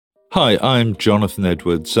Hi, I'm Jonathan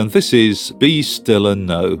Edwards, and this is Be Still and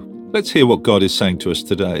Know. Let's hear what God is saying to us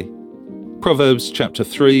today. Proverbs chapter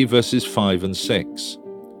 3, verses 5 and 6.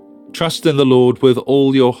 Trust in the Lord with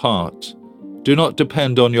all your heart. Do not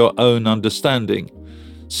depend on your own understanding.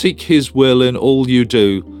 Seek His will in all you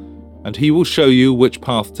do, and He will show you which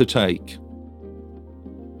path to take.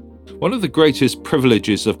 One of the greatest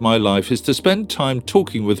privileges of my life is to spend time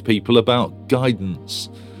talking with people about guidance.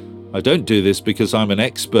 I don't do this because I'm an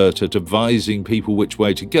expert at advising people which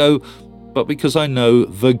way to go, but because I know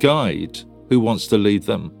the guide who wants to lead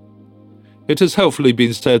them. It has helpfully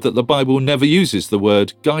been said that the Bible never uses the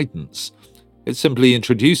word guidance. It simply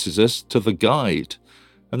introduces us to the guide.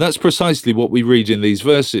 And that's precisely what we read in these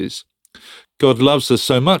verses. God loves us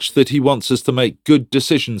so much that He wants us to make good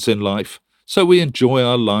decisions in life, so we enjoy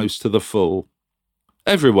our lives to the full.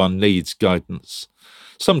 Everyone needs guidance.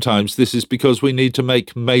 Sometimes this is because we need to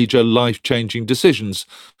make major life-changing decisions,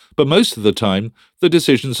 but most of the time the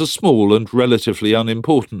decisions are small and relatively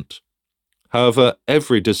unimportant. However,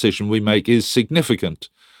 every decision we make is significant,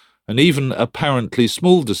 and even apparently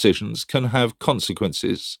small decisions can have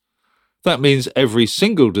consequences. That means every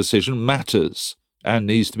single decision matters and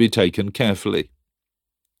needs to be taken carefully.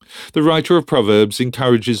 The writer of Proverbs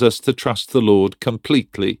encourages us to trust the Lord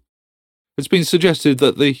completely. It's been suggested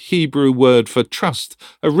that the Hebrew word for trust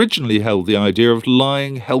originally held the idea of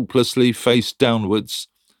lying helplessly face downwards.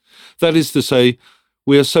 That is to say,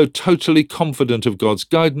 we are so totally confident of God's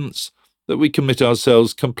guidance that we commit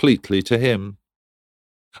ourselves completely to Him.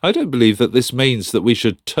 I don't believe that this means that we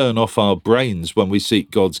should turn off our brains when we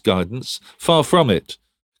seek God's guidance. Far from it.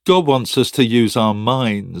 God wants us to use our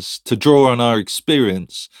minds, to draw on our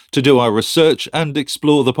experience, to do our research and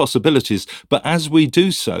explore the possibilities. But as we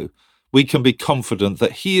do so, we can be confident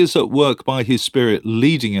that He is at work by His Spirit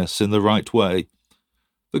leading us in the right way.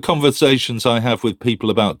 The conversations I have with people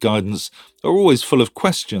about guidance are always full of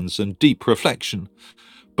questions and deep reflection.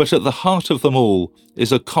 But at the heart of them all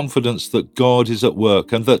is a confidence that God is at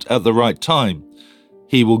work and that at the right time,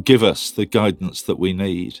 He will give us the guidance that we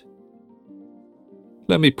need.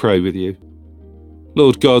 Let me pray with you.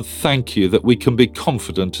 Lord God, thank You that we can be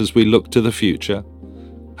confident as we look to the future.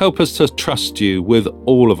 Help us to trust You with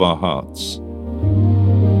all of our hearts.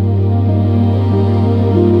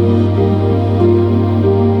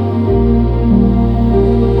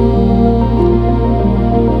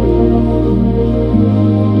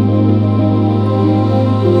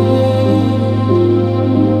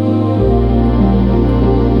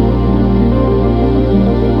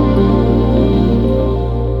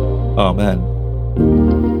 Amen.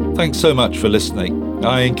 Thanks so much for listening.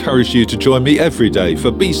 I encourage you to join me every day for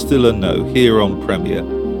Be Still and Know here on Premier.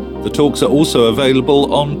 The talks are also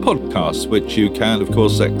available on podcasts, which you can, of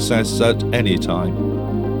course, access at any time.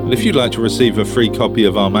 And if you'd like to receive a free copy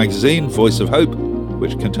of our magazine, Voice of Hope,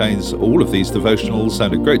 which contains all of these devotionals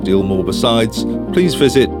and a great deal more besides, please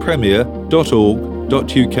visit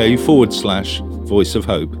premier.org.uk/Voice of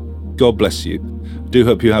Hope. God bless you. Do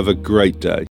hope you have a great day.